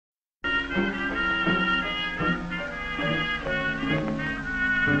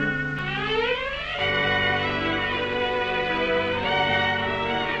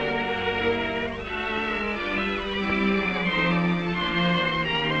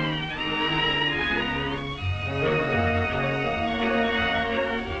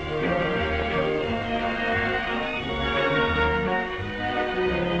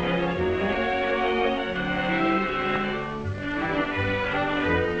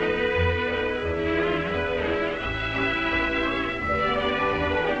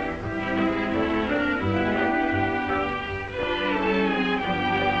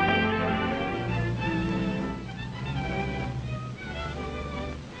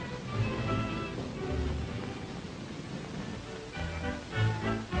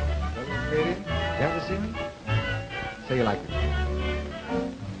Say you like it.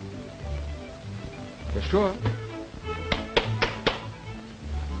 You sure?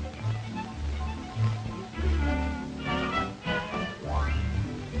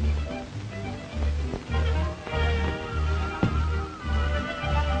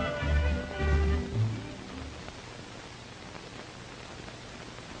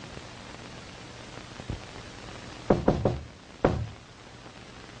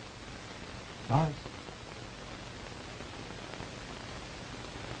 Doris.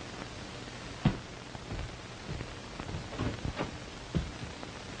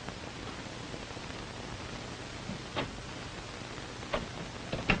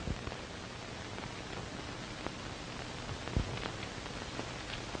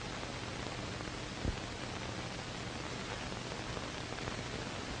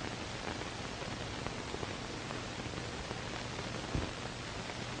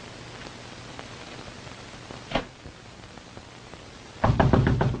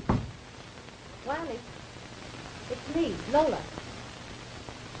 Wiley, it's me, Lola.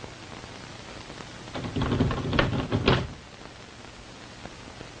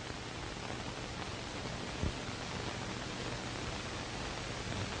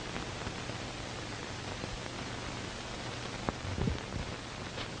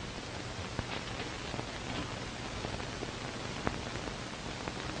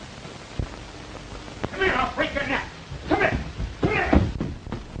 Come here, I'll break your neck. Come here. Come here.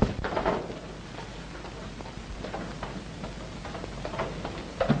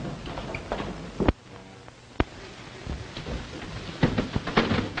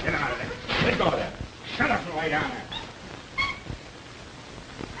 Get out of there. Let go of that. Shut up and lay down there.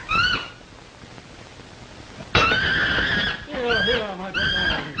 Here, my good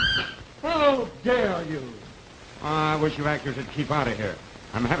man. How dare you? I wish you actors would keep out of here.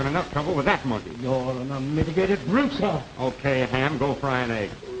 I'm having enough trouble with that monkey. You're an unmitigated brute, sir. Okay, Ham, go fry an egg.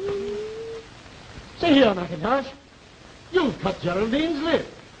 See here, Macintosh. You've cut Geraldine's lip.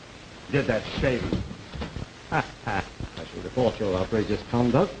 Did that shaving. I should report your outrageous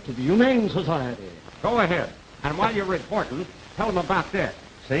conduct to the Humane Society. Go ahead. And while you're reporting, tell them about this.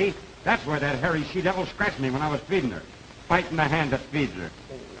 See? That's where that hairy she-devil scratched me when I was feeding her. Biting the hand that feeds her.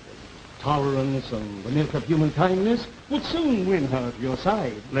 Tolerance and the milk of human kindness would soon win her to your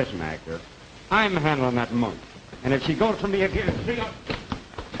side. Listen, actor. I'm handling that monk. And if she goes for me again...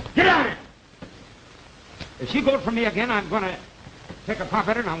 Get out of here! If she goes for me again, I'm going to take a pop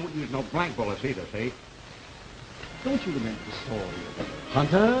at her, and I won't use no blank bullets either, see? Don't you remember the story of the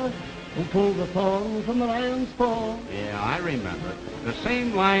hunter who pulled the thorn from the lion's paw? Yeah, I remember. The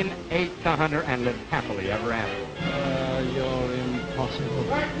same line ate the hunter and lived happily ever after. You're impossible.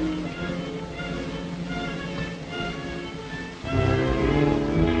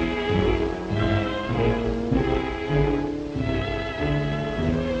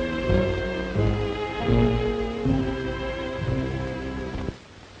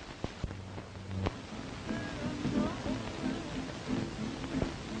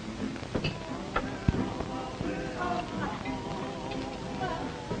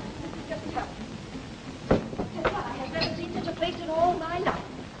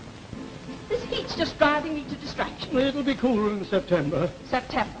 Just driving me to distraction. It'll be cooler in September.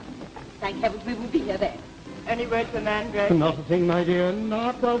 September. Thank heavens we will be here then. Any word from Andre? Not a thing, my dear.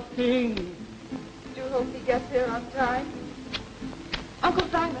 Not a thing. Do hope he gets here on time. Uncle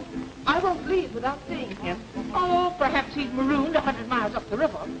Simon, I won't leave without seeing him. Oh, perhaps he's marooned 100 miles up the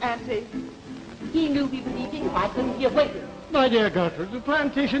river. Auntie, he knew we were leaving. Why couldn't he have waited? My dear Gertrude, the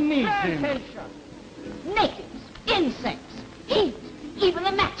plantation needs him. Plantation. Natives, insects, heat. Even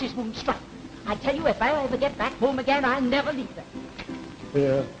the matches won't strike. I tell you, if I ever get back home again, I'll never leave them.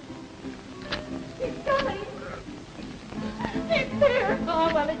 Here. It's coming. It's here.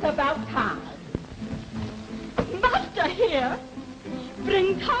 Oh, well, it's about time. Master here.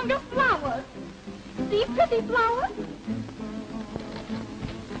 Bring Tonga flowers. See pretty flowers?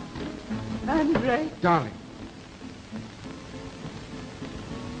 Andre. Darling.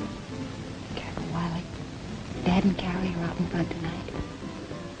 Careful, Wiley. Dad and Carrie are out in front tonight.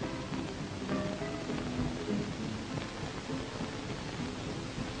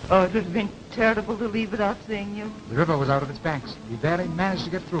 Oh, it would have been terrible to leave without seeing you. The river was out of its banks. We barely managed to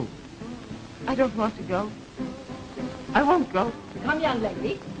get through. I don't want to go. I won't go. Come, young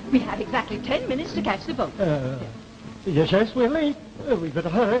lady. We have exactly 10 minutes to catch the boat. Yes, we're late. We'd better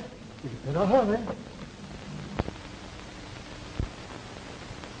hurry. We'd better hurry.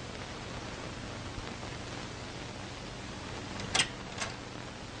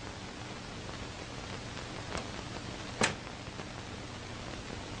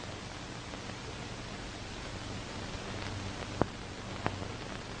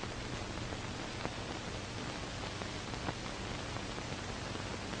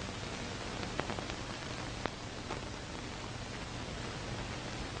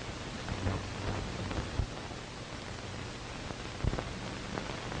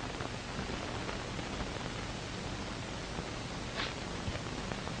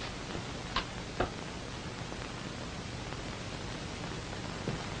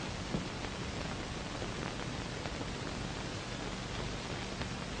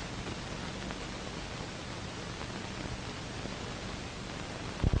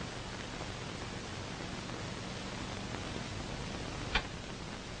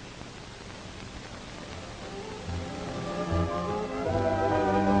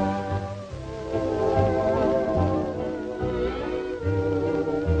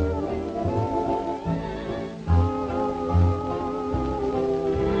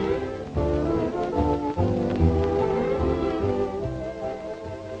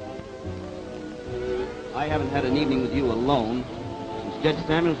 had an evening with you alone since Judge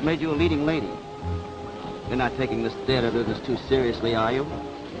Samuels made you a leading lady. You're not taking this theater business too seriously, are you?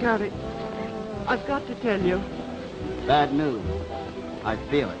 Gary, I've got to tell you. Bad news. I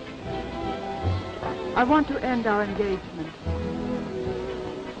feel it. I want to end our engagement.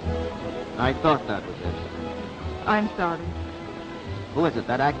 I thought that was it. I'm sorry. Who is it,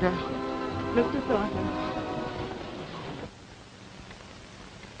 that actor? Mr. Thornton.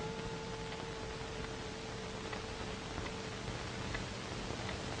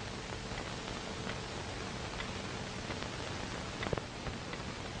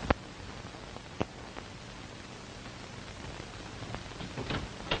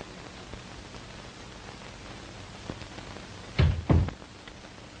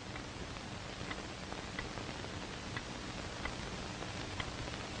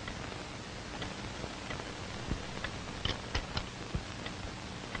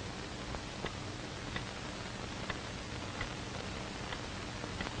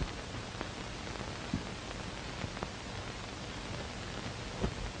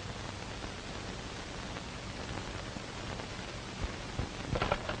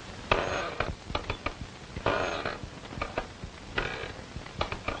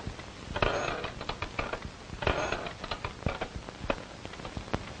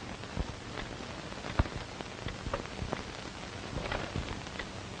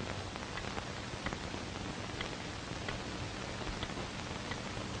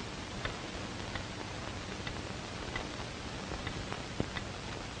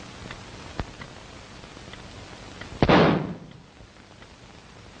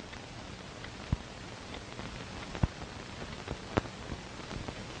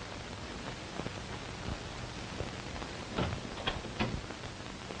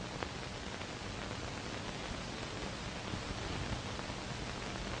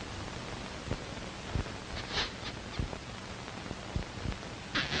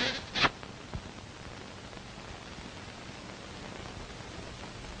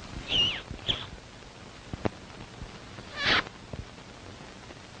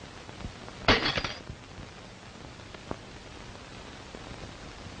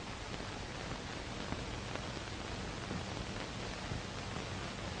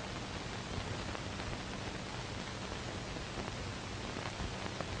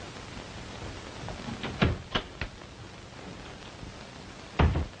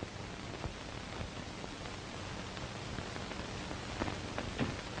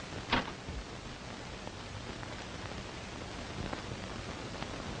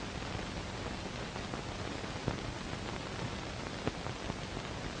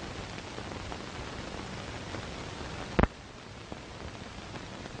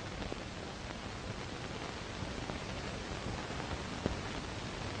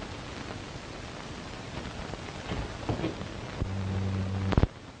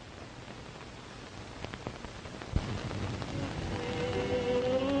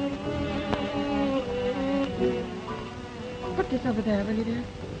 This over there, will you, dear?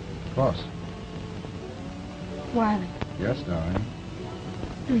 Of course. Wiley, Yes, darling.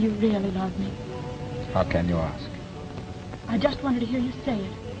 do you really love me? How can you ask? I just wanted to hear you say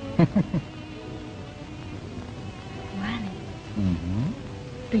it. Wiley, Mm-hmm.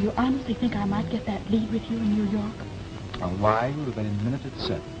 do you honestly think I might get that lead with you in New York? I'll lie within a minute at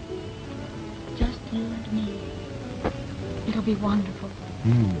 7. Just you and me. It'll be wonderful.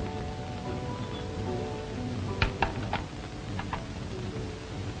 Hmm.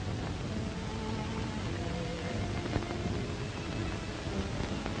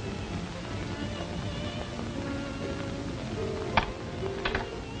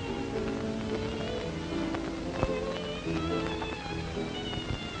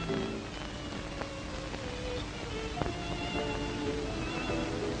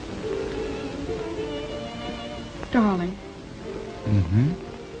 Darling, Mm-hmm.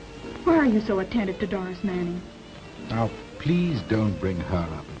 why are you so attentive to Doris Manning? Now, please don't bring her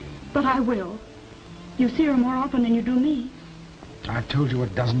up again. But I will. You see her more often than you do me. I've told you a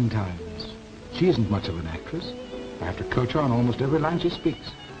dozen times. She isn't much of an actress. I have to coach her on almost every line she speaks.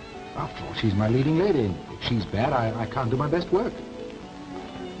 After all, she's my leading lady. If she's bad, I can't do my best work.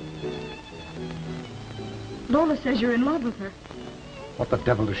 Lola says you're in love with her. What the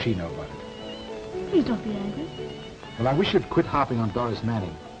devil does she know about it? Please don't be angry. Well, I wish you'd quit harping on Doris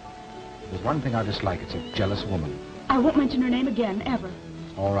Manning. There's one thing I dislike. It's a jealous woman. I won't mention her name again, ever.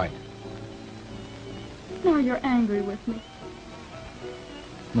 All right. Now you're angry with me.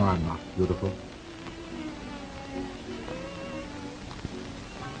 No, I'm not. Beautiful.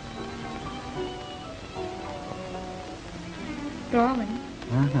 Darling,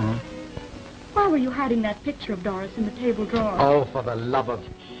 Uh-huh. why were you hiding that picture of Doris in the table drawer. Oh, for the love of...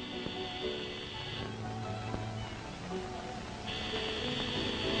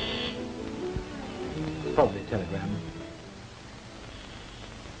 Probably a telegram.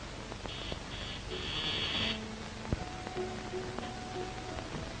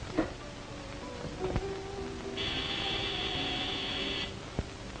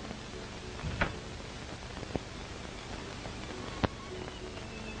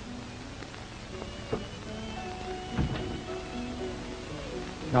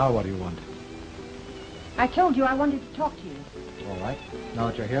 Now what do you want? I told you I wanted to talk to you. All right. Now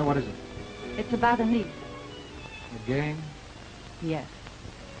that you're here, what is it? It's about a niece. A game? Yes.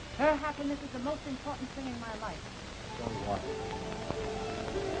 Her happiness is the most important thing in my life. So what?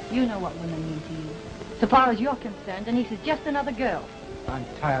 You know what women mean to you. So far as you're concerned, a niece is just another girl. I'm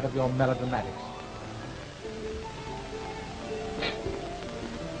tired of your melodramatics.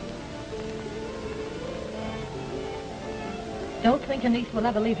 Don't think a niece will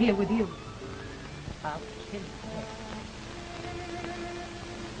ever leave here with you. I'll kill you.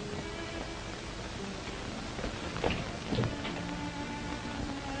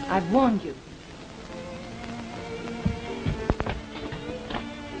 I've warned you.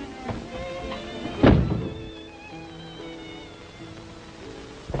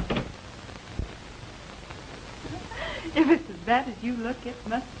 If it's as bad as you look, it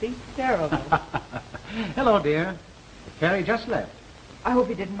must be terrible. Hello, dear. Harry just left. I hope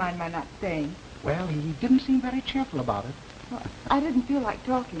he didn't mind my not staying. Well, he didn't seem very cheerful about it. Well, I didn't feel like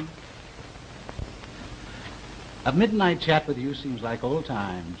talking. A midnight chat with you seems like old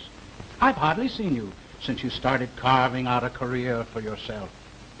times. I've hardly seen you since you started carving out a career for yourself.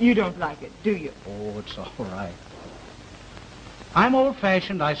 You don't like it, do you? Oh, it's all right. I'm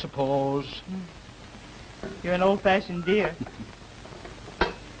old-fashioned, I suppose. You're an old-fashioned dear.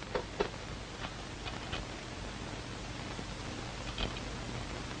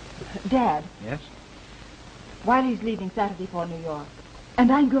 Dad. Yes? Wiley's leaving Saturday for New York. And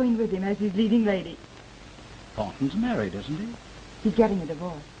I'm going with him as his leading lady. Thornton's married, isn't he? He's getting a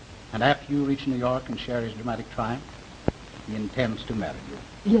divorce. And after you reach New York and share his dramatic triumph, he intends to marry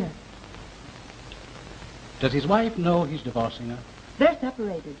you. Yes. Does his wife know he's divorcing her? They're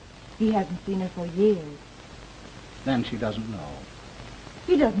separated. He hasn't seen her for years. Then she doesn't know.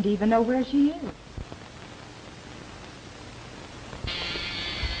 He doesn't even know where she is.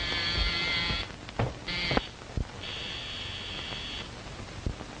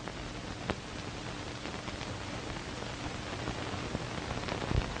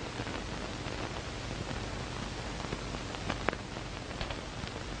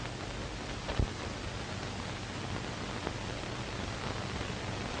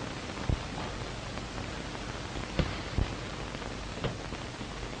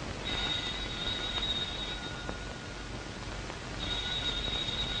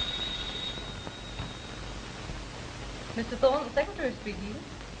 Mr. Thornton, secretary speaking.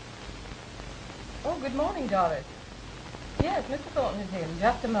 Oh, good morning, Doris. Yes, Mr. Thornton is in.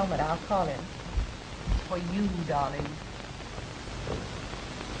 Just a moment, I'll call him. For you, darling.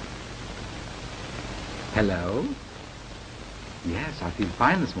 Hello? Yes, I feel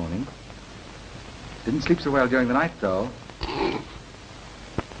fine this morning. Didn't sleep so well during the night, though. Of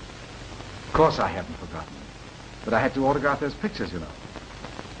course I haven't forgotten. But I had to autograph those pictures, you know.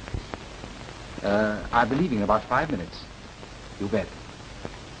 I'll be leaving in about 5 minutes. You bet.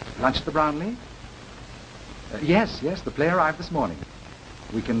 Lunch at the Brownlee? Yes, the play arrived this morning.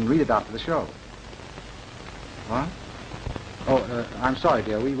 We can read it after the show. What? Oh, I'm sorry,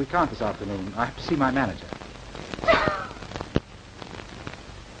 dear. We can't this afternoon. I have to see my manager.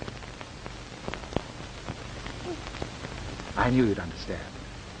 I knew you'd understand.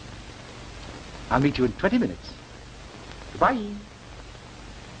 I'll meet you in 20 minutes. Goodbye.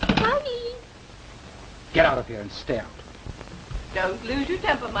 Bye. Get out of here and stay out. Don't lose your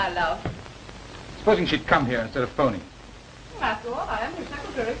temper, my love. Supposing she'd come here instead of phoning. After all, I am your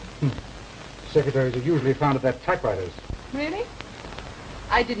secretary. Secretaries are usually found at their typewriters. Really?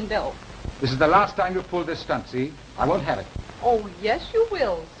 I didn't know. This is the last time you pulled this stunt, see? I won't have it. Oh, yes, you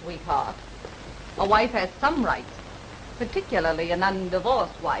will, sweetheart. A wife has some rights, particularly an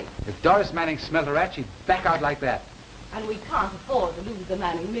undivorced wife. If Doris Manning smelled a rat, she'd back out like that. And we can't afford to lose the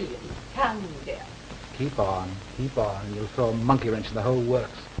Manning millions, can we, dear? Keep on, and you'll throw a monkey wrench in the whole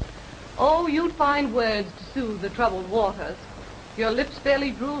works. Oh, you'd find words to soothe the troubled waters. Your lips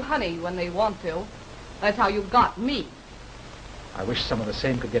fairly drool honey when they want to. That's how you got me. I wish some of the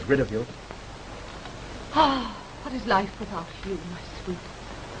same could get rid of you. Ah, what is life without you, my sweet?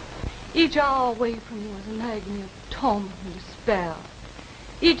 Each hour away from you is an agony of torment and despair.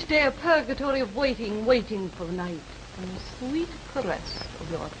 Each day a purgatory of waiting, waiting for the night and the sweet caress of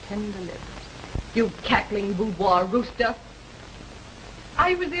your tender lips. You cackling boudoir rooster.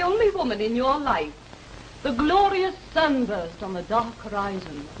 I was the only woman in your life. The glorious sunburst on the dark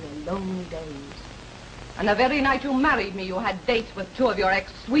horizon of your lonely days. And the very night you married me, you had dates with 2 of your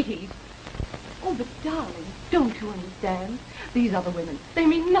ex-sweeties. Oh, but darling, don't you understand? These other women, they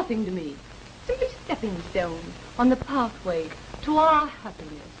mean nothing to me. Simply stepping stones on the pathway to our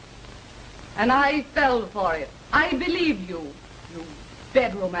happiness. And I fell for it. I believed you, you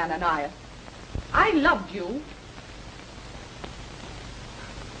bedroom Ananias. I loved you.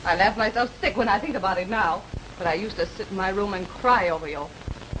 I laugh myself sick when I think about it now. But I used to sit in my room and cry over you.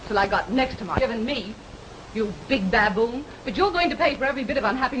 Till I got next to my given me. You big baboon. But you're going to pay for every bit of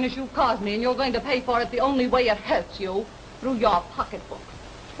unhappiness you've caused me, and you're going to pay for it the only way it hurts you. Through your pocketbook.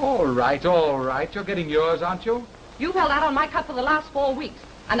 All right, all right. You're getting yours, aren't you? You've held out on my cut for the last 4 weeks.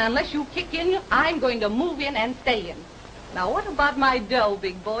 And unless you kick in, I'm going to move in and stay in. Now, what about my dough,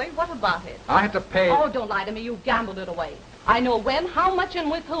 big boy? What about it? I had to pay... Oh, don't lie to me. You gambled it away. I know when, how much,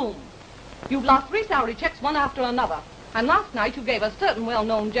 and with whom. You've lost 3 salary checks, one after another. And last night you gave a certain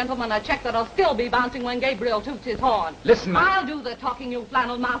well-known gentleman a check that'll still be bouncing when Gabriel toots his horn. Listen... I'll do the talking, you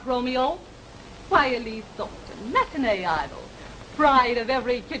flannel-mouthed Romeo. Wiley Thornton, matinee idol. Pride of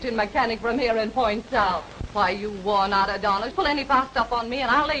every kitchen mechanic from here in Point South. Why, you worn-out Adonis, pull any fast stuff on me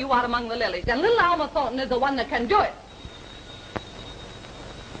and I'll lay you out among the lilies. And little Alma Thornton is the one that can do it.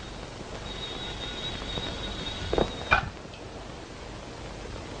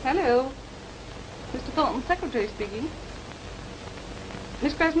 Hello. Mr. Thornton's secretary speaking.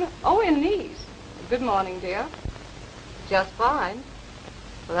 Miss Cresman? Oh, in Nice. Good morning, dear. Just fine.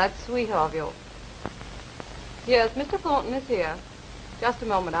 Well, that's sweet of you. Yes, Mr. Thornton is here. Just a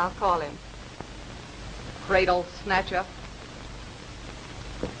moment, I'll call him. Cradle snatcher.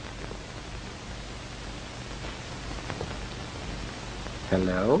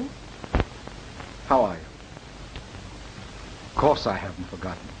 Hello? How are you? Of course I haven't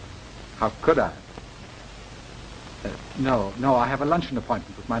forgotten. How could I? No, I have a luncheon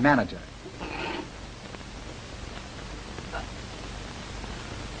appointment with my manager.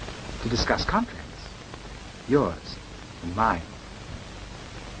 To discuss contracts. Yours and mine.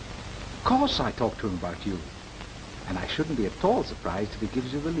 Of course I talked to him about you. And I shouldn't be at all surprised if he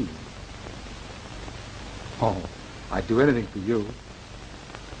gives you the lead. Oh, I'd do anything for you.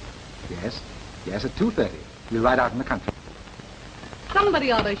 Yes, at 2:30. We'll ride out in the country.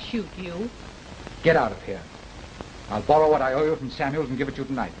 Somebody ought to shoot you. Get out of here. I'll borrow what I owe you from Samuels and give it to you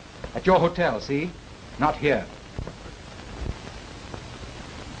tonight. At your hotel, see? Not here.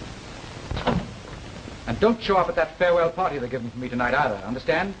 And don't show up at that farewell party they're giving for me tonight either,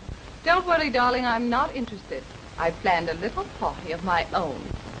 understand? Don't worry, darling, I'm not interested. I've planned a little party of my own.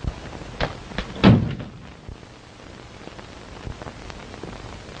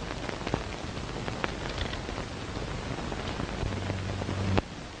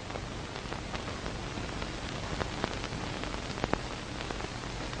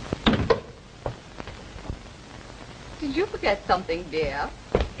 Did you forget something, dear?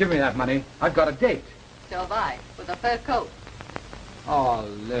 Give me that money. I've got a date. So have I, with a fur coat. Oh,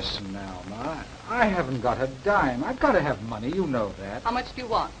 listen now, Ma. I haven't got a dime. I've got to have money. You know that. How much do you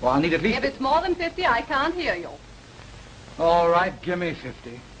want? Well, I'll need at least... If it's more than 50, I can't hear you. All right, give me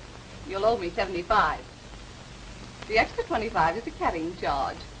 50. You'll owe me 75. The extra 25 is a carrying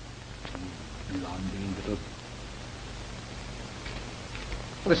charge. Blondine little...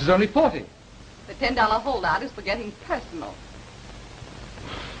 Well, this is only 40. The $10 holdout is for getting personal.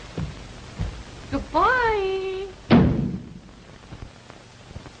 Goodbye.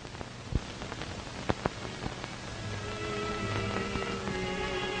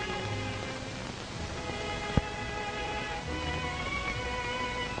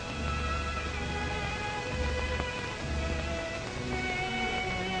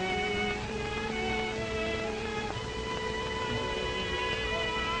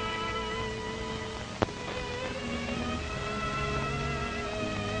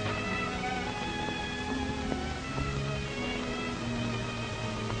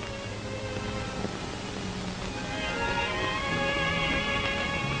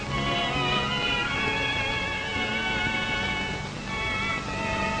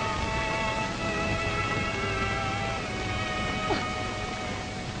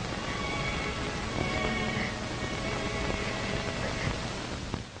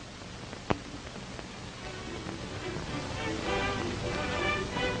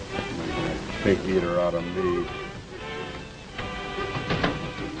 Pig eater out of me.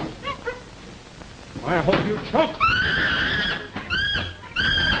 I hope you choke.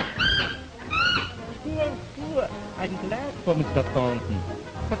 I'm glad for Mr. Thornton.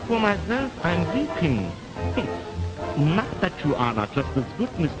 But for myself, I'm weeping. Not that you are not just as good,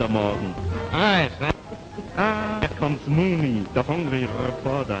 Mr. Morgan. Here comes Mooney, the hungry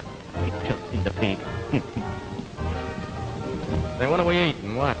reporter. Pictures in the paper. Then what are we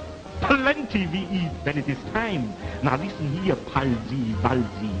eating? What? Plenty we eat when it is time. Now listen here, Palsy,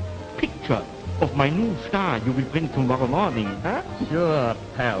 Balsy. Picture of my new star you will bring tomorrow morning, huh? Sure,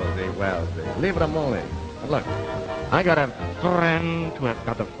 palsy, welsy. Leave it a moment. Look, I got a Friend who has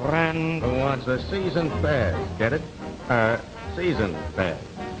got a friend. who wants a seasoned fare. Get it? Seasoned fare.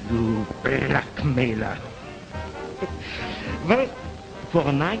 You blackmailer. Well, for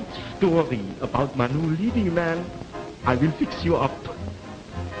a nice story about my new leading man, I will fix you up.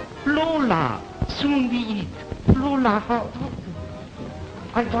 Lola, soon we eat. Lola, how?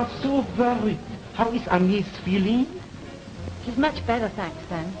 I was so worried. How is Agnes feeling? She's much better, thanks,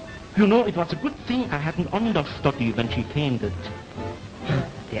 Sam. You know, it was a good thing I had an understudy when she fainted.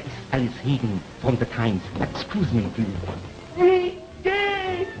 There is Alice Hegan from the Times. Excuse me, please. Hey,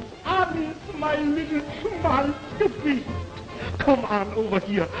 Alice, my little small Gewicht. Come on over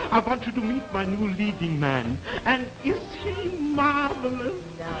here. I want you to meet my new leading man. And is he marvelous?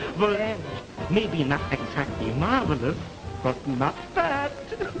 Well, maybe not exactly marvelous, but not bad.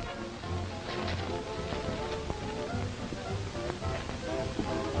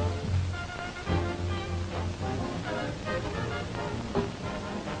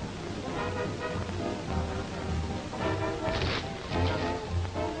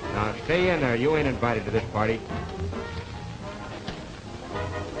 Now stay in there. You ain't invited to this party.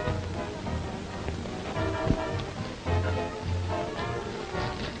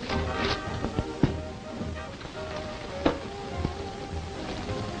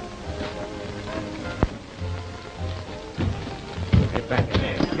 Get back in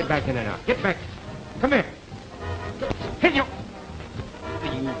there. Get back in there now. Get back. Come here. Hey, you.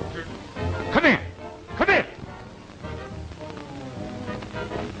 Come here. Come here.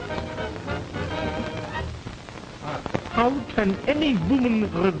 How can any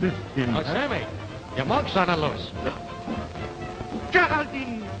woman resist him? Oh, Sammy, your monk's on a loose.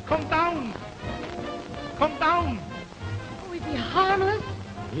 Geraldine, come down! Come down! Oh, is he harmless?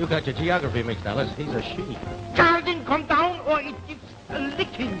 You got your geography mixed, Alice. He's a she. Geraldine, come down or it gets a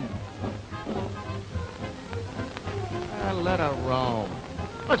licking. Let her roam.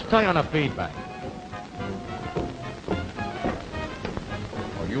 Let's play on a feedback.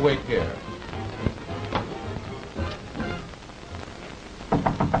 Oh, you wait here.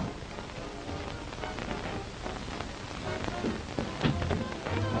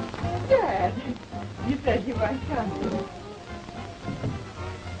 Dad, you said you weren't coming.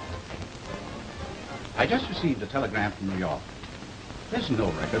 I just received a telegram from New York. There's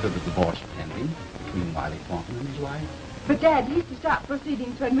no record of the divorce pending between Wiley Thornton and his wife. But, Dad, he's to start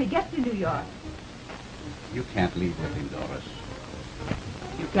proceedings when we get to New York. You can't leave with him, Doris.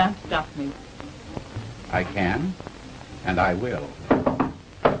 You can't stop me. I can, and I will.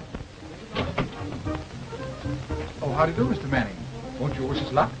 Oh, how do you do, Mr. Manning? Won't you wish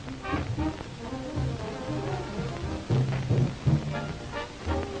us luck?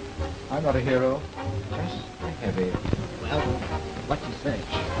 I'm not a hero, just a heavy. Well, what you say?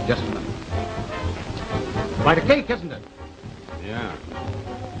 Just a minute. By the cake, isn't it? Yeah.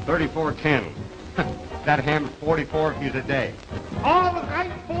 34.10. That ham 44 views a day. All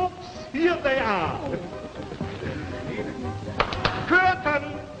right, folks, here they are.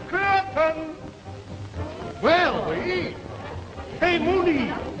 Curtain! Curtain! Well, we eat. Hey,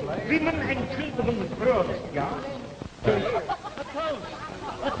 Mooney! Women and children first, yeah?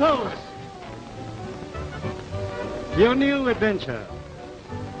 A toast. Your new adventure.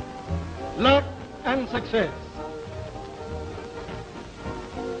 Luck and success.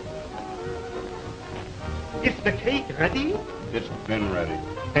 Is the cake ready? It's been ready.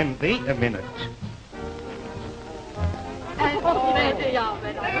 Then wait a minute.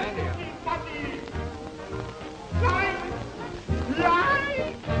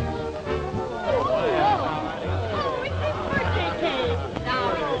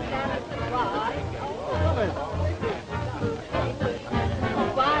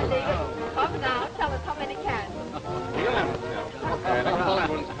 Come now, tell us how many cans.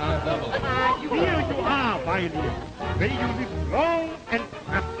 Here you are, Wiley. May you live long and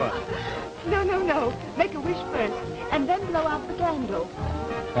prosper. No. Make a wish first, and then blow out the candle.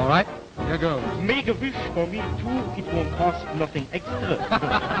 All right, here goes. Make a wish for me, too. It won't cost nothing extra.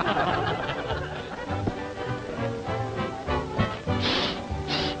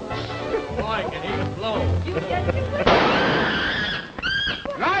 Boy, I can hear it blow.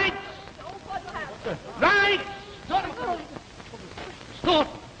 Lights! Lights!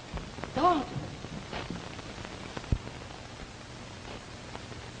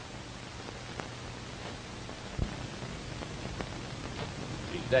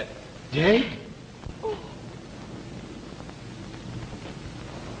 Dead?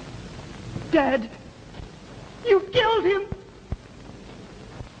 Dad, you killed him.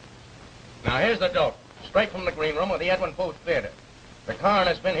 Now, here's the dope. Straight from the green room of the Edwin Booth Theater. The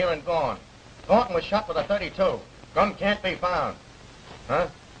coroner's been here and gone. Thornton was shot with a .32. Gun can't be found. Huh?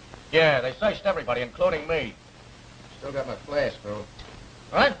 Yeah, they searched everybody, including me. Still got my flask, though.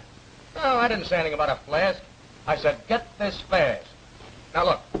 What? No, I didn't say anything about a flask. I said, get this fast. Now,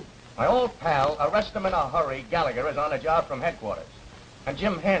 look. My old pal, arrest him in a hurry, Gallagher, is on a job from headquarters. And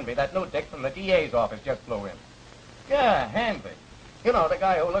Jim Hanby, that new dick from the DA's office, just flew in. Yeah, Hanby. You know, the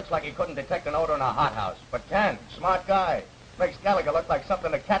guy who looks like he couldn't detect an odor in a hothouse, but can. Smart guy. Makes Gallagher look like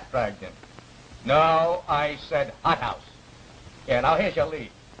something a cat dragged in. No, I said hothouse. Yeah, now here's your lead.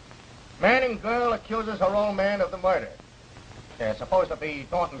 Manning girl accuses her old man of the murder. Yeah, it's supposed to be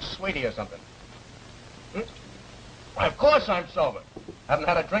Thornton's sweetie or something. Of course I'm sober. Haven't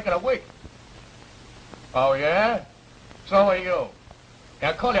had a drink in a week. Oh, yeah? So are you.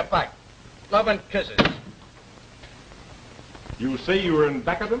 Now, call you back. Love and kisses. You say you were in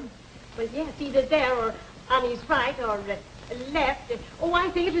back of them? Well, yes, either there or on his right or left. Oh, I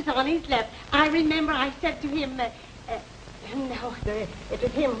think it was on his left. I remember I said to him, no, it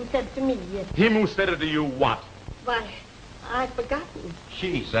was him who said to me. Him who said it to you what? Why, I've forgotten.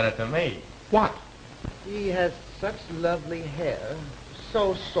 She said it to me. What? He has such lovely hair,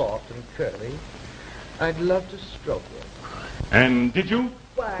 so soft and curly. I'd love to stroke it. And did you?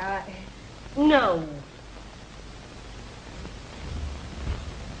 Why, no.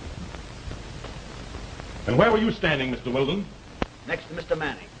 And where were you standing, Mr. Weldon? Next to Mr.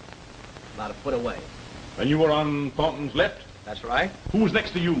 Manning. About a foot away. And you were on Thornton's left? That's right. Who was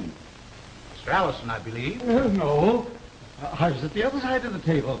next to you? Mr. Allison, I believe. No. I was at the other side of the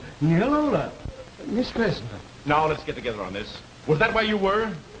table, near Lola. Miss Plessner. Now let's get together on this. Was that where you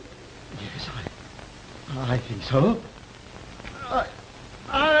were? Yes, I think so.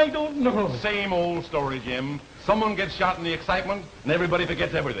 I don't know. Same old story, Jim. Someone gets shot in the excitement, and everybody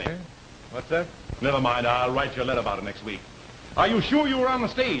forgets everything. What's that? Never mind, I'll write you a letter about it next week. Are you sure you were on the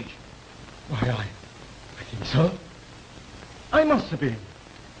stage? Why, I think so. I must have been.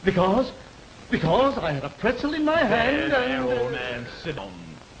 Because I had a pretzel in my hand There, old man, sit down.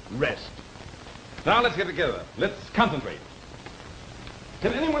 Rest. Now let's get together. Let's concentrate.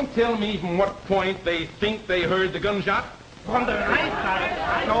 Can anyone tell me from what point they think they heard the gunshot? From the right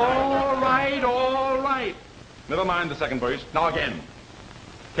side. All right. Never mind the second verse. Now again.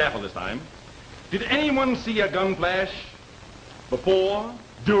 Careful this time. Did anyone see a gun flash before,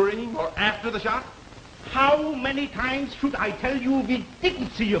 during, or after the shot? How many times should I tell you we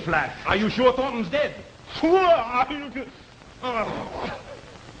didn't see a flash? Are you sure Thornton's dead? Whoever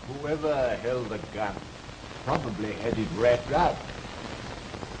held the gun probably had it wrapped up.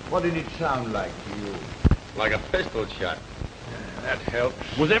 What did it sound like to you? Like a pistol shot. That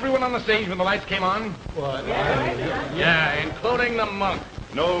helps. Was everyone on the stage when the lights came on? What? Yeah, including the monk.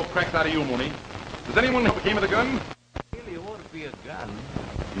 No cracks out of you, Mooney. Does anyone know what became of the gun? Really ought to be a gun.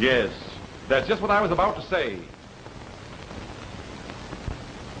 Yes, that's just what I was about to say.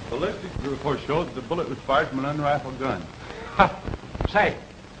 Ballistics report showed that the bullet was fired from an unrifled gun. Say,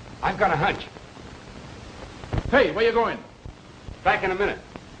 I've got a hunch. Hey, where you going? Back in a minute.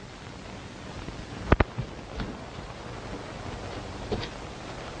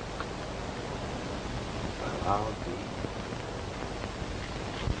 I'll be.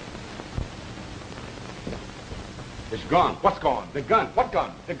 It's gone. What's gone? The gun. What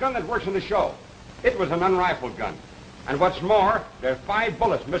gun? The gun that works in the show. It was an unrifled gun. And what's more, there are 5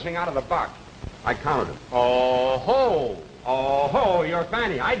 bullets missing out of the box. I counted them. Oh-ho! Oh-ho, you're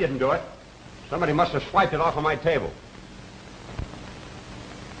Fanny. I didn't do it. Somebody must have swiped it off of my table.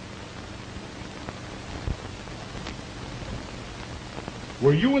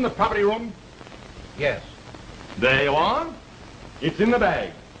 Were you in the property room? Yes. There you are. It's in the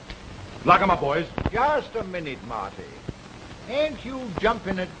bag. Lock 'em up, boys. Just a minute, Marty. Ain't you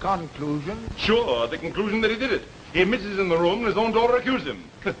jumping at conclusions? Sure, the conclusion that he did it. If Mrs. in the room and his own daughter accused him.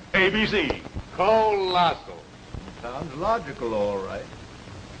 ABC. Colossal. Sounds logical, all right.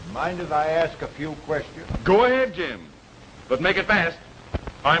 Mind if I ask a few questions? Go ahead, Jim. But make it fast.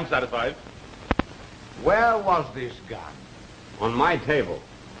 I'm satisfied. Where was this gun? On my table.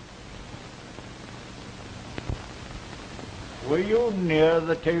 Were you near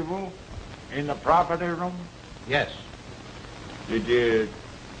the table? In the property room? Yes. Did you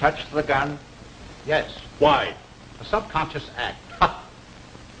touch the gun? Yes. Why? A subconscious act.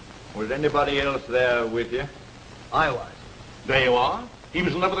 Was anybody else there with you? I was. There you are. He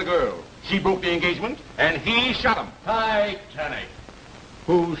was in love with a girl. She broke the engagement, and he shot him. Titanic.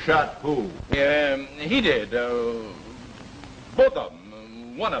 Who shot who? He did. Both of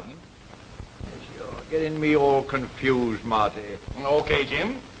them. One of them. You're getting me all confused, Marty. Okay,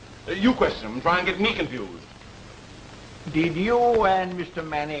 Jim. You question him. Try and get me confused. Did you and Mr.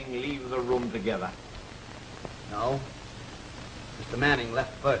 Manning leave the room together? No. Mr. Manning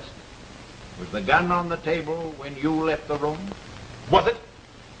left first. Was the gun on the table when you left the room? Was it?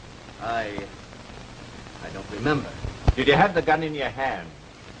 I don't remember. Did you have the gun in your hand?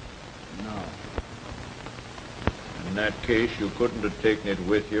 No. In that case, you couldn't have taken it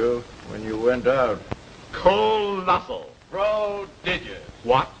with you when you went out. Colossal. Prodigious.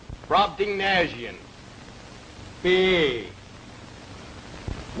 What? Brobdingnagian. Big.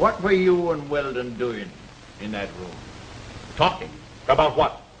 What were you and Weldon doing in that room? Talking. About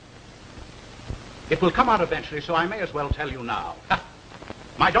what? It will come out eventually, so I may as well tell you now.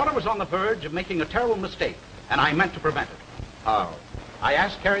 My daughter was on the verge of making a terrible mistake, and I meant to prevent it. How? I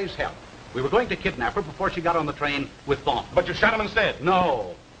asked Carrie's help. We were going to kidnap her before she got on the train with Thornton. But you shot him instead?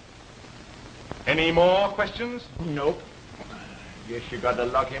 No. Any more questions? Nope. Guess you got to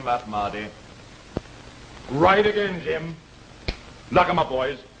lock him up, Marty. Right again, Jim. Lock him up,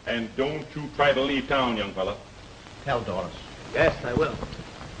 boys. And don't you try to leave town, young fella. Tell Doris. Yes, I will.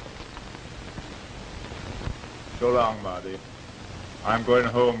 So long, Marty. I'm going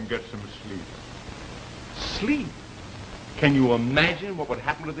home and get some sleep. Sleep? Can you imagine what would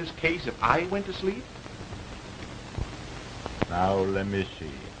happen to this case if I went to sleep? Now, let me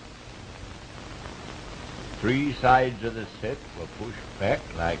see. 3 sides of the set were pushed back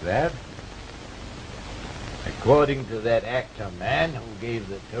like that. According to that actor man who gave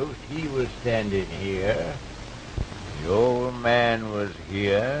the toast, he was standing here. The old man was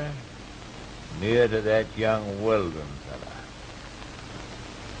here, near to that young Weldon fella.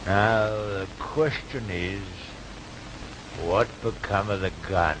 Now, the question is, what become of the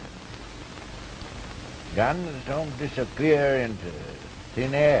gun? Guns don't disappear into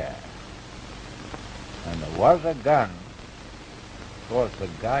thin air. And there was a gun. Of course, the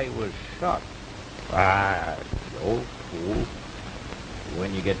guy was shot. Ah, the old fool.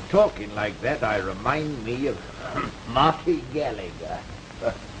 When you get talking like that, I remind me of Marty Gallagher.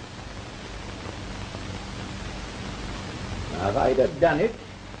 Now, if I'd have done it,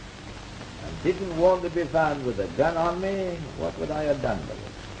 and didn't want to be found with a gun on me, what would I have done with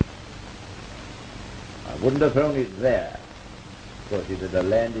it? I wouldn't have thrown it there, because it would have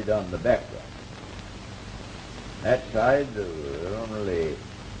landed on the background. That side, there were only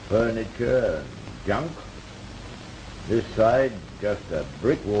furniture and junk. This side, just a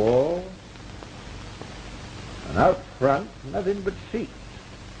brick wall. And out front, nothing but seats.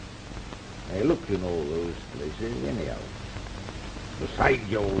 I looked in all those places anyhow. Besides,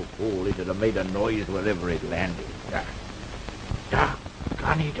 you old fool, it would have made a noise wherever it landed.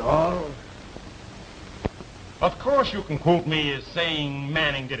 Doggone it all. Of course you can quote me as saying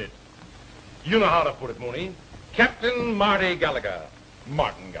Manning did it. You know how to put it, Mooney. Captain Marty Gallagher,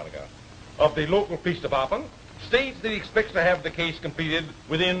 Martin Gallagher, of the local police department, states that he expects to have the case completed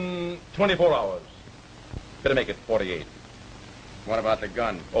within 24 hours. Better make it 48. What about the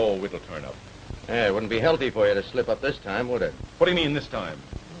gun? Oh, it'll turn up. Yeah, it wouldn't be healthy for you to slip up this time, would it? What do you mean this time?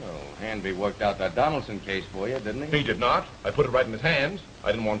 Well, Hanby worked out that Donaldson case for you, didn't he? He did not. I put it right in his hands.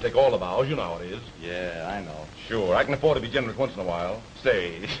 I didn't want to take all of ours. You know how it is. Yeah, I know. Sure, I can afford to be generous once in a while.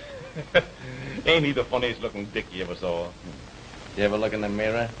 Say, ain't he the funniest looking dick you ever saw? You ever look in the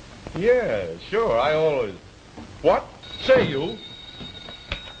mirror? Yeah, sure, I always... What? Say, you.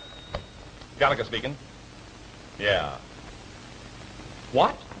 Gallagher speaking. Yeah.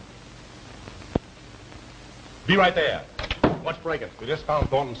 What? Be right there. What's breaking? We just found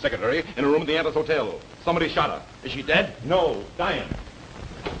Thornton's secretary in a room at the Antis Hotel. Somebody shot her. Is she dead? No, dying.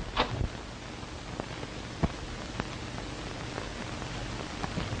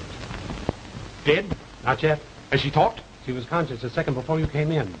 Dead? Not yet. Has she talked? She was conscious a second before you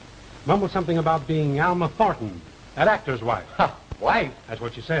came in. Mumbled something about being Alma Thornton, that actor's wife. Ha! Wife? That's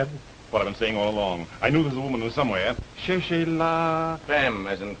what she said. What I've been saying all along. I knew there was a woman in somewhere. Cherchez-la... Femme,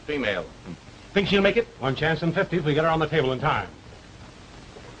 as in female. Think she'll make it? 1 chance in 50 if we get her on the table in time.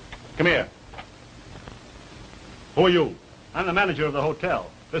 Come here. Who are you? I'm the manager of the hotel.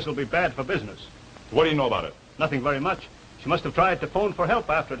 This will be bad for business. What do you know about it? Nothing very much. She must have tried to phone for help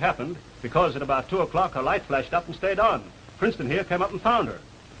after it happened, because at about 2 o'clock her light flashed up and stayed on. Princeton here came up and found her.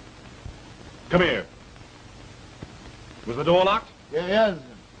 Come here. Was the door locked? Yes.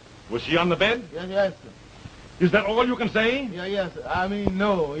 Was she on the bed? Yes. Is that all you can say? Yes. I mean,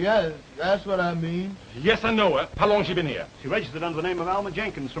 no. Yes, that's what I mean. Yes, I know her. How long has she been here? She registered under the name of Alma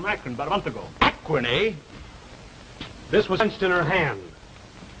Jenkins from Akron about a month ago. Akron, eh? This was clenched in her hand.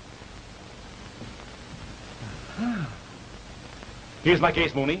 Here's my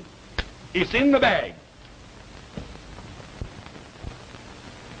case, Mooney. It's in the bag.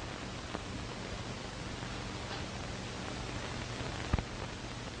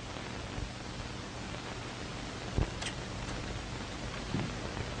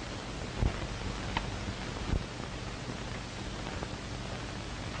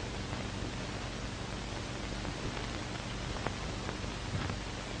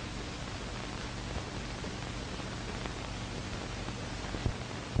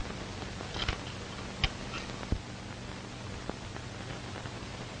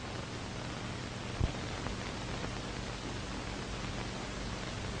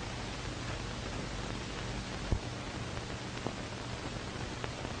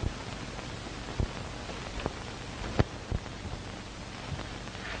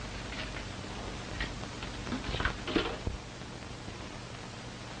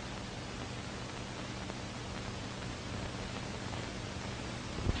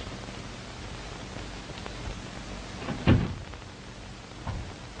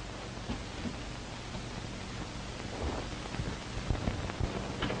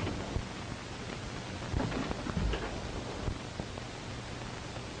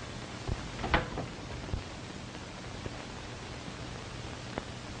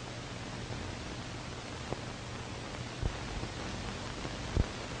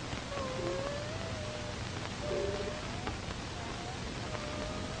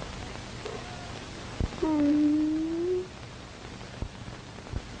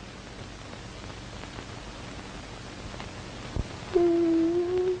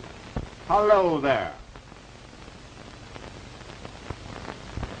 Hello there.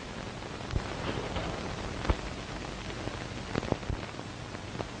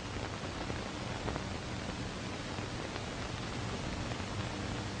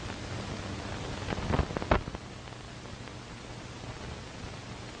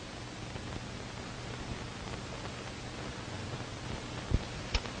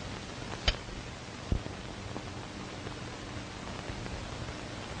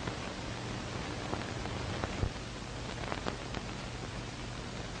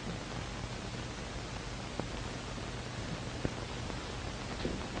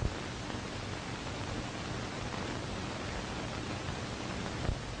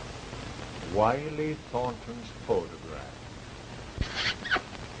 Wiley Thornton's photograph.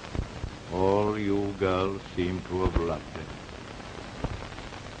 All you girls seem to have loved it.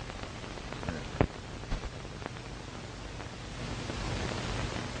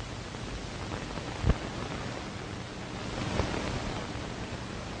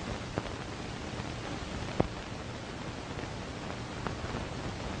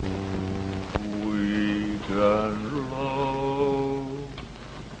 Sweet and low,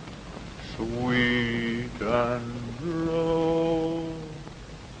 sweet and low.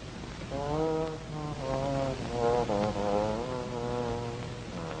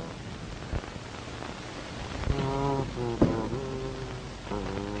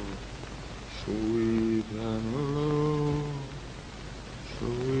 Sweet and low,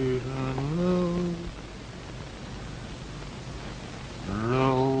 sweet and low,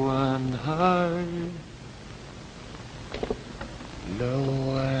 low and high,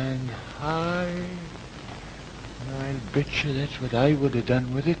 low and high. I'll bet you that's what I would have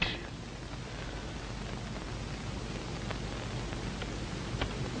done with it.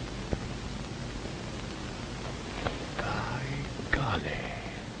 By golly.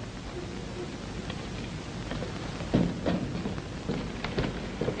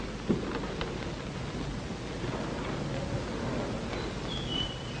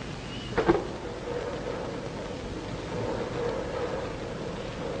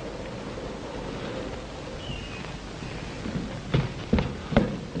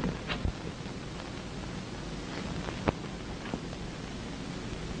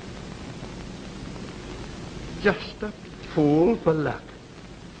 Just a fool for luck.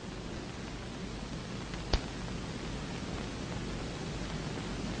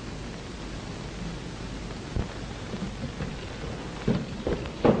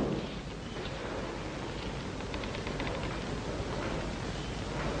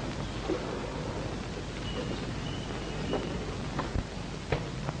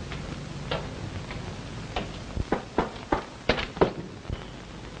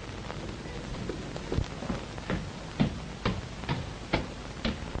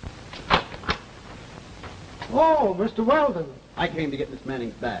 Oh, Mr. Weldon. I came to get Miss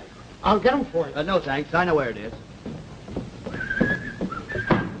Manning's bag. I'll get him for you. No, thanks. I know where it is.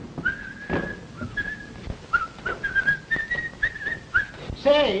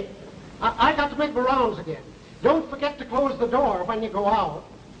 Say, I got to make my rounds again. Don't forget to close the door when you go out.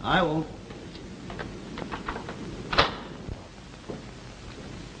 I won't.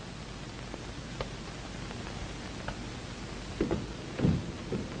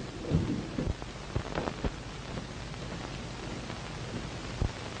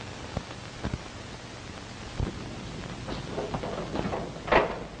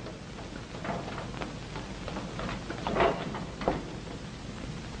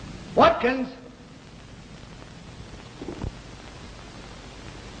 Watkins!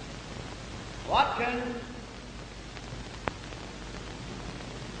 Watkins!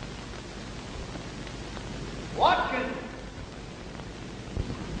 Watkins!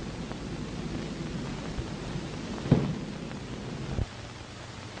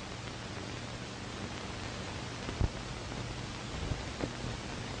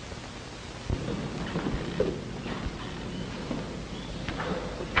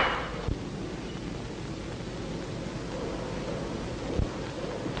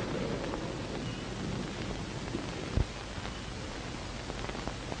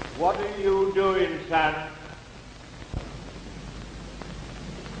 What are you doing, son?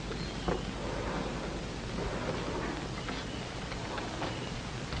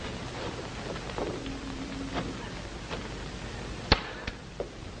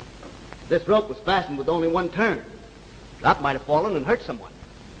 This rope was fastened with only one turn. That might have fallen and hurt someone.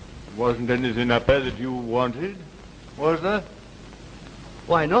 Wasn't anything up there that you wanted, was there?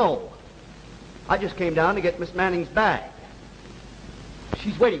 Why, no. I just came down to get Miss Manning's bag.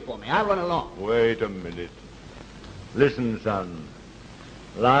 She's waiting for me. I'll run along. Wait a minute. Listen, son.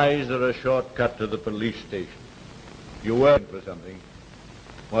 Lies are a shortcut to the police station. You were for something.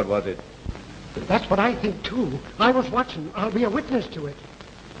 What was it? That's what I think, too. I was watching. I'll be a witness to it.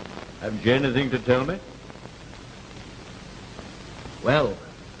 Haven't you anything to tell me? Well,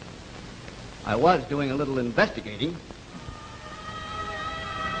 I was doing a little investigating.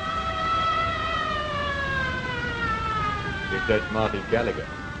 If that's Martin Gallagher.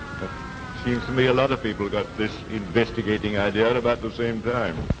 Seems to me a lot of people got this investigating idea at about the same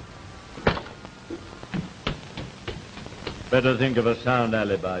time. Better think of a sound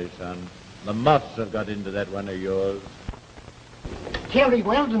alibi, son. The moths have got into that one of yours. Terry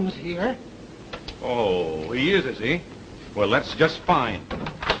Weldon's here. Oh, he is he? Well, that's just fine.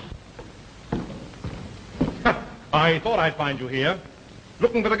 I thought I'd find you here.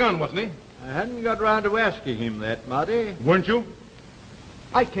 Looking for the gun, wasn't he? I hadn't got round to asking him that, Marty. Weren't you?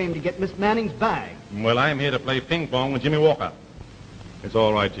 I came to get Miss Manning's bag. Well, I'm here to play ping pong with Jimmy Walker. It's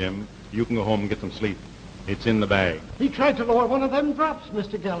all right, Jim. You can go home and get some sleep. It's in the bag. He tried to lower one of them drops,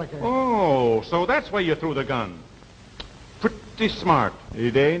 Mr. Gallagher. Oh, so that's where you threw the gun. Pretty smart.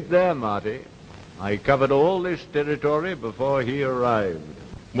 It ain't there, Marty. I covered all this territory before he arrived.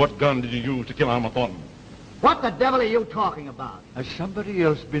 What gun did you use to kill Alma Thornton? What the devil are you talking about? Has somebody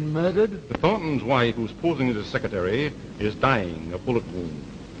else been murdered? The Thornton's wife, who's posing as his secretary, is dying, a bullet wound.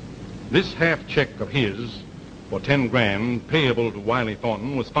 This half check of his, for 10 grand, payable to Wiley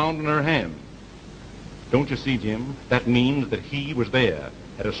Thornton, was found in her hand. Don't you see, Jim? That means that he was there,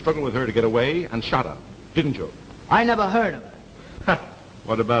 had a struggle with her to get away, and shot her. Didn't you? I never heard of her.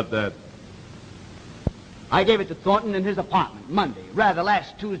 What about that? I gave it to Thornton in his apartment, Monday, rather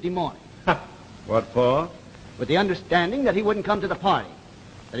last Tuesday morning. What for? With the understanding that he wouldn't come to the party,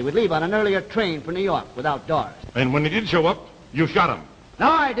 that he would leave on an earlier train for New York without Doris. And when he did show up, you shot him. No,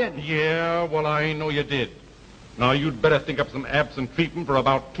 I didn't. Yeah, well, I know you did. Now, you'd better think up some absent treatment for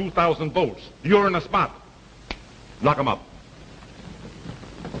about 2,000 volts. You're in a spot. Lock him up.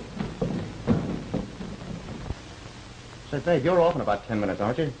 Say, babe, you're off in about 10 minutes,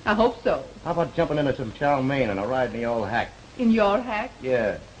 aren't you? I hope so. How about jumping into some chow mein and a ride in the old hack? In your hack?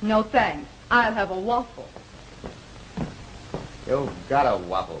 Yeah. No, thanks. I'll have a waffle. You've got a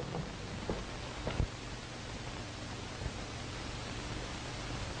waffle.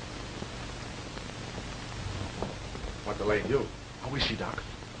 What delayed you? How is she, Doc?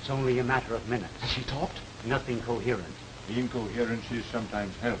 It's only a matter of minutes. Has she talked? Nothing coherent. Incoherencies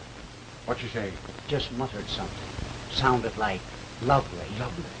sometimes help. What'd she say? Just muttered something. Sounded like lovely.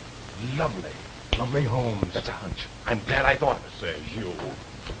 Lovely. Lovely. Lovely Holmes. That's a hunch. I'm glad I thought of it. Says you.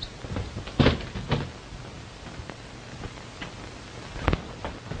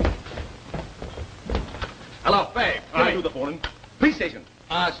 Hello, babe. Can I do the phoning? Police station.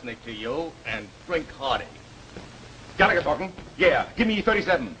 Arsenic to you and drink hearty. Gallagher talking. Yeah, give me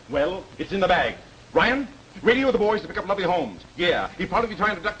 37. Well, it's in the bag. Ryan, radio the boys to pick up Lovely Holmes. Yeah, he'd probably be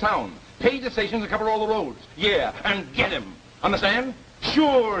trying to duck town. Page the stations and cover all the roads. Yeah, and get him. Understand?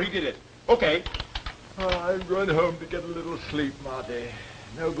 Sure, he did it. Okay. Oh, I'll run home to get a little sleep, Marty.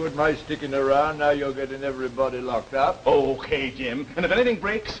 No good my sticking around. Now you're getting everybody locked up. Okay, Jim. And if anything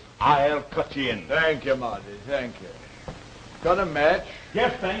breaks, I'll cut you in. Thank you, Marty. Thank you. Got a match?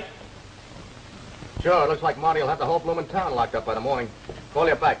 Yes, thanks. Sure, looks like Marty will have the whole bloomin' town locked up by the morning. Call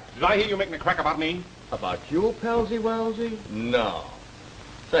you back. Did I hear you making a crack about me? About you, Pelsy-Welsy? No.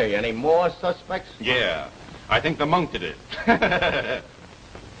 Say, any more suspects? Yeah. I think the monk did it.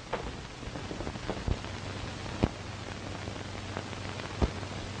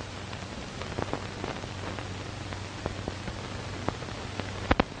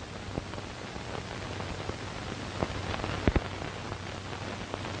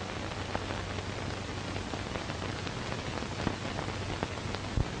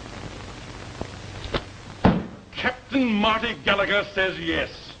 Captain Marty Gallagher says yes.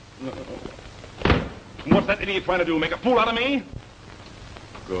 What's that idiot trying to do? Make a fool out of me?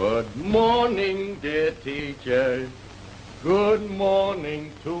 Good morning, dear teacher. Good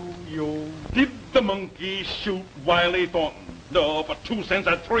morning to you. Did the monkey shoot Wiley Thornton? No, for 2 cents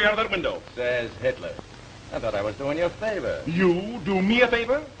I'd throw you out of that window. Says Hitler. I thought I was doing you a favor. You do me a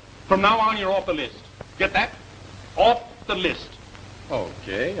favor? From now on, you're off the list. Get that? Off the list.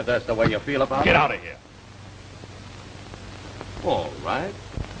 Okay, if that's the way you feel about it. Get out of here. All right.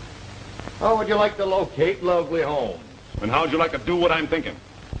 How would you like to locate Lovely Holmes? And how'd you like to do what I'm thinking?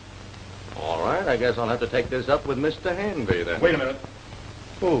 All right, I guess I'll have to take this up with Mr. Hanby then. Wait a minute.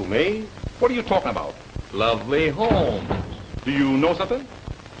 Who, me? What are you talking about? Lovely Holmes. Do you know something?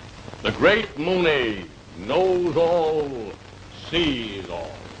 The great Mooney knows all, sees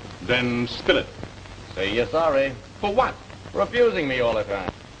all. Then spill it. Say you're sorry. For what? For abusing me all the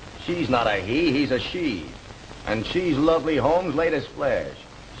time. She's not a he, he's a she. And she's Lovely Holmes' latest flash.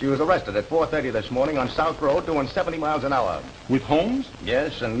 She was arrested at 4:30 this morning on South Road doing 70 miles an hour. With Holmes?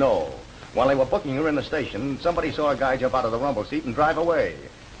 Yes and no. While they were booking her in the station, somebody saw a guy jump out of the rumble seat and drive away.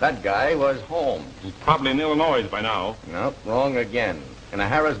 That guy was Holmes. He's probably in Illinois by now. Nope, wrong again. In a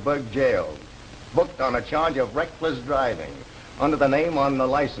Harrisburg jail. Booked on a charge of reckless driving. Under the name on the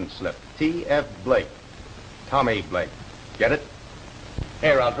license slip, T.F. Blake. Tommy Blake. Get it?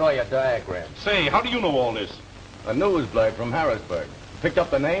 Here, I'll draw you a diagram. Say, how do you know all this? A news blurb from Harrisburg. Picked up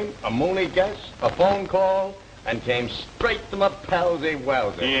the name, a Mooney guess, a phone call, and came straight to my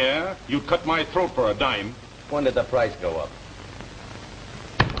Pelsy-Welsy. Yeah? You'd cut my throat for a dime. When did the price go up?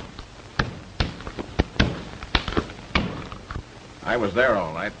 I was there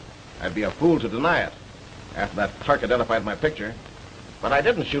all night. I'd be a fool to deny it. After that clerk identified my picture. But I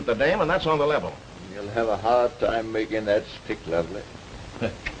didn't shoot the dame, and that's on the level. You'll have a hard time making that stick, Lovely.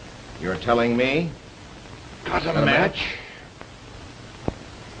 You're telling me? Got a match?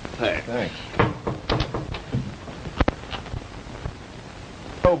 Thanks.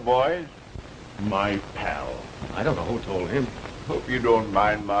 Oh, boys. My pal. I don't know who told him. Hope you don't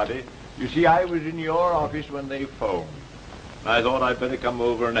mind, Marty. You see, I was in your office when they phoned. I thought I'd better come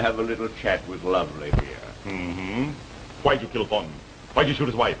over and have a little chat with Lovely here. Mm-hmm. Why'd you kill Thornton? Why'd you shoot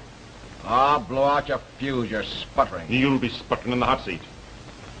his wife? Ah, blow out your fuse. You're sputtering. You'll be sputtering in the hot seat.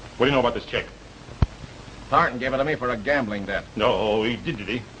 What do you know about this check? Thornton gave it to me for a gambling debt. No, he did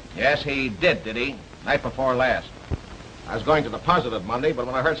he? Yes, he did he? Night before last. I was going to deposit it Monday, but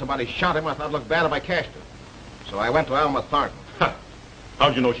when I heard somebody shot him, I thought it looked bad if I cashed it. So I went to Alma Thornton.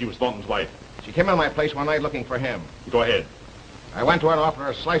 How'd you know she was Thornton's wife? She came in my place one night looking for him. Go ahead. I went to her and offered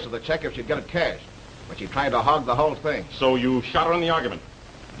her a slice of the check if she'd get it cashed. But she tried to hog the whole thing. So you shot her in the argument?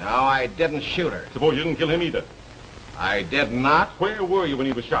 No, I didn't shoot her. Suppose you didn't kill him either? I did not. Where were you when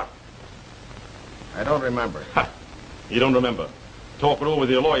he was shot? I don't remember. You don't remember? Talk it over with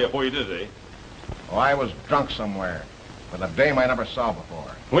your lawyer before you did it, eh? Oh, I was drunk somewhere. With a dame I never saw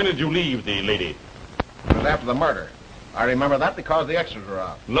before. When did you leave the lady? It was after the murder. I remember that because the extras were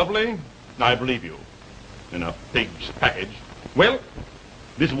out. Lovely. I believe you. In a pig's package. Well,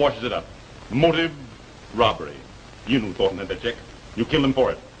 this washes it up. Motive, robbery. You knew Thornton had that check. You killed him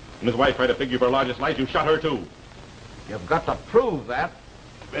for it. And his wife tried to figure for a larger slice. You shot her, too. You've got to prove that.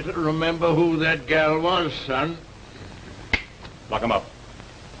 Better remember who that gal was, son. Lock him up.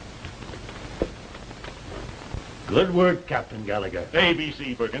 Good work, Captain Gallagher.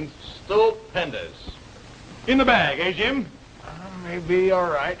 ABC, Perkins. Stupendous. In the bag, eh, Jim? Maybe all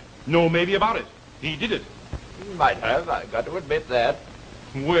right. No maybe about it. He did it. He might have. I got to admit that.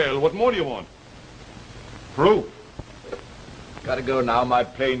 Well, what more do you want? Proof. Gotta go now. My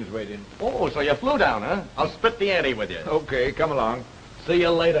plane's waiting. Oh, so you flew down, huh? I'll split the ante with you. Okay, come along. See you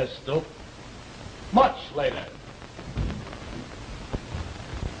later, Stoop. Much later.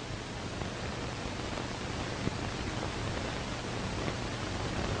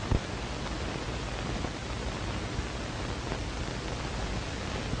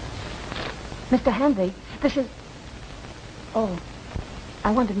 Mr. Hanvey, this is... Oh,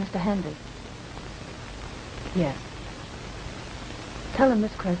 I wanted Mr. Hanvey. Yes. Tell him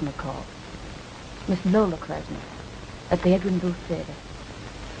Miss Kresmer called. Miss Lola Kresmer, at the Edwin Booth Theater.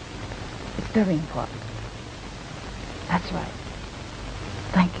 It's very important. That's right.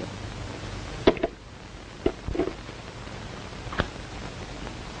 Thank you.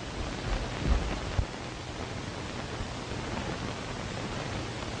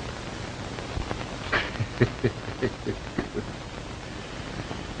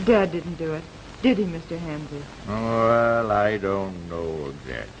 Dad didn't do it, did he, Mr. Hanvey? Well, I don't know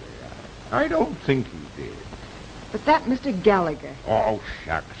exactly. I don't think he did. But that Mr. Gallagher, Oh,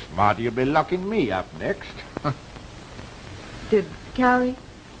 shucks, Marty, you'll be locking me up next. did Carrie?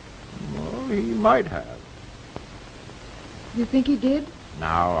 Well, he might have. You think he did? No,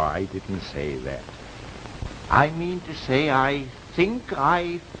 I didn't say that. I mean to say I think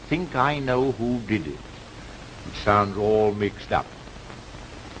I know who did it. It sounds all mixed up.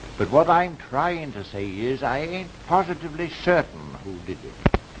 But what I'm trying to say is I ain't positively certain who did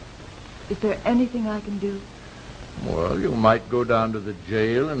it. Is there anything I can do? Well, you might go down to the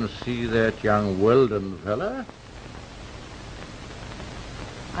jail and see that young Weldon fella.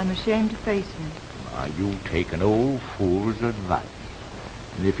 I'm ashamed to face him. Now, you take an old fool's advice.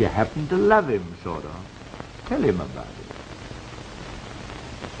 And if you happen to love him, sort of, tell him about it.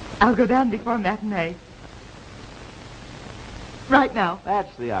 I'll go down before matinee. Right now.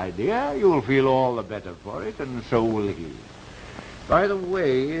 That's the idea. You'll feel all the better for it, and so will he. By the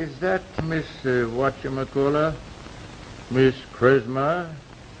way, is that Miss, whatchamacallit, Miss Kresmer,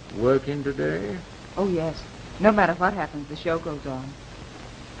 working today? Oh, yes. No matter what happens, the show goes on.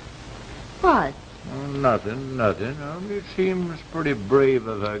 What? Oh, nothing. Only it seems pretty brave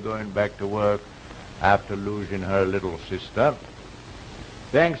of her going back to work after losing her little sister.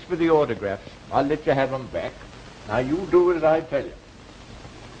 Thanks for the autographs. I'll let you have them back. Now, you do as I tell you.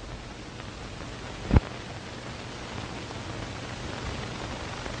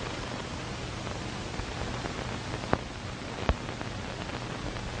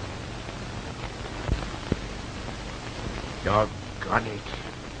 Doggone it.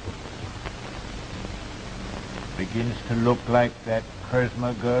 Begins to look like that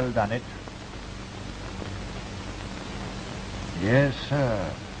Kresmer girl done it. Yes,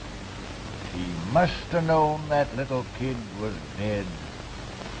 sir. She must have known that little kid was dead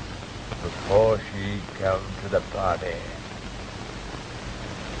before she come to the party.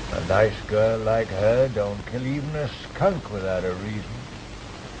 A nice girl like her don't kill even a skunk without a reason.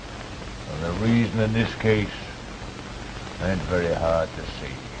 And the reason in this case ain't very hard to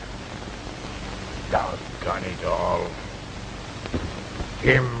see. Doggone it all.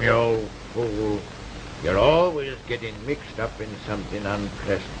 Jim, you old fool. You're always getting mixed up in something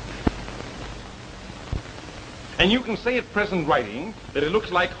unpleasant. And you can say at present writing that it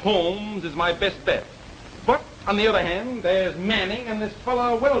looks like Holmes is my best bet. But, on the other hand, there's Manning and this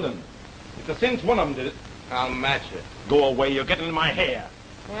fella Weldon. It's a cinch one of them did it. I'll match it. Go away, you're getting in my hair.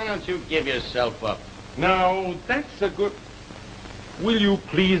 Why don't you give yourself up? Now, that's a good... Will you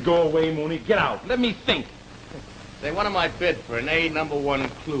please go away, Mooney? Get out. Let me think. Say, what am I bid for an A #1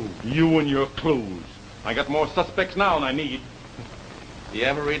 clue? You and your clues. I got more suspects now than I need. You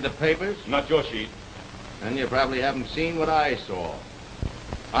ever read the papers? Not your sheet. Then you probably haven't seen what I saw.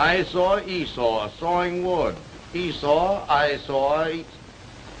 I saw Esau sawing wood. Esau, I saw eat.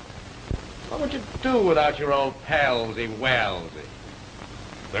 What would you do without your old palsy Wellsy?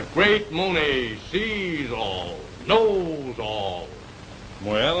 The great Mooney sees all, knows all.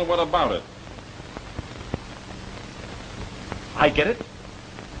 Well, what about it? I get it.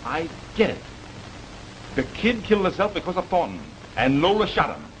 I get it. The kid killed herself because of Thornton, and Lola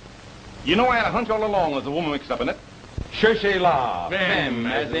shot him. You know, I had a hunch all along there's a woman mixed up in it. Cherchez la, femme,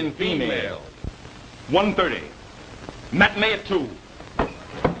 as in female. 1:30. Matinee at 2.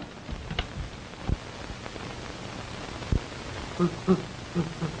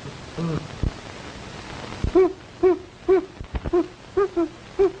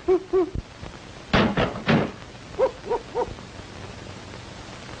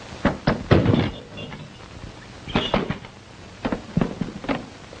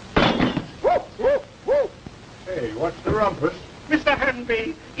 Hey, what's the rumpus? Mr.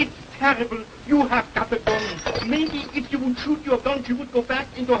 Hanvey, it's terrible. You have got a gun. Maybe if you would shoot your gun, she would go back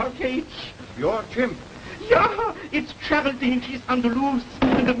into her cage. Your chimp. Yeah, it's Geraldine. She's on the loose.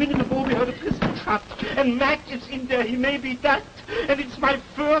 And a minute ago we heard a pistol shot. And Mac is in there. He may be that. And it's my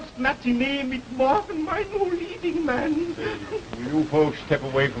first matinee with Morgan, my new leading man. Will you folks step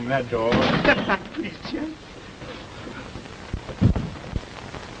away from that door? Step back, please, yes?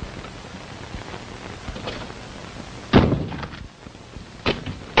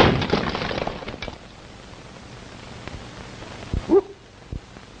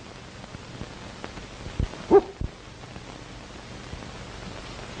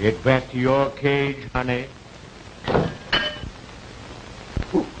 Get back to your cage, honey.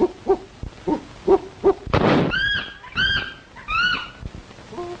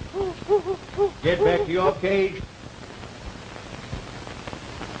 Get back to your cage.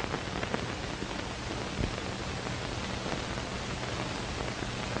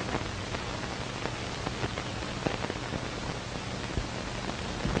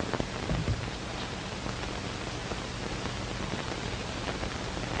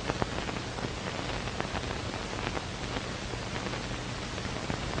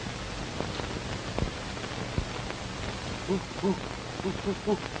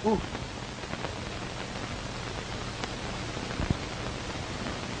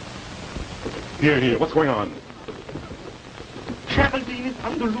 Here, what's going on? Geraldine is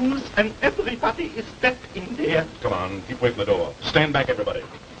on the loose and everybody is dead in there. Come on, keep away from the door. Stand back, everybody.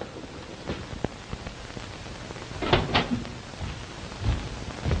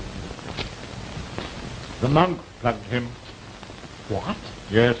 The monk plugged him. What?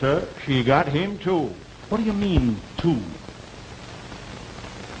 Yes, sir. She got him, too. What do you mean, two?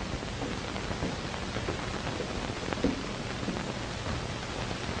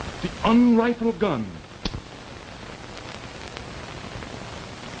 The unrifled gun.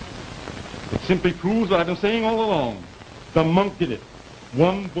 It simply proves what I've been saying all along. The monk did it.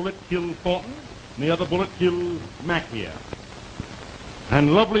 One bullet killed Thornton, and the other bullet killed Mac here.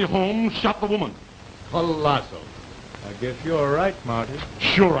 And lovely Holmes shot the woman. Colossal. I guess you're right, Marty.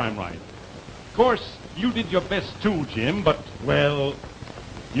 Sure I'm right. Of course, you did your best too, Jim, but, well,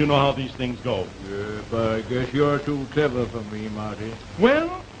 you know how these things go. Yep, I guess you're too clever for me, Marty.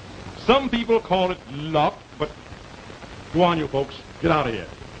 Well, some people call it luck, but go on, you folks. Get out of here.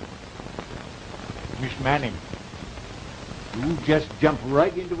 Miss Manning, you just jump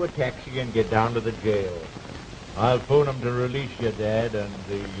right into a taxi and get down to the jail. I'll phone them to release your dad and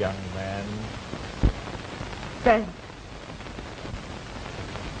the young man. Thanks.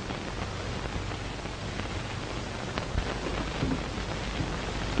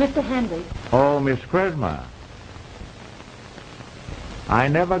 Mr. Henry. Oh, Miss Cresma. I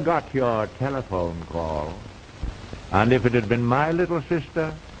never got your telephone call. And if it had been my little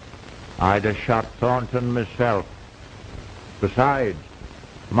sister, I'd have shot Thornton myself. Besides,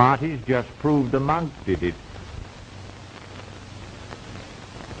 Marty's just proved the monk did it.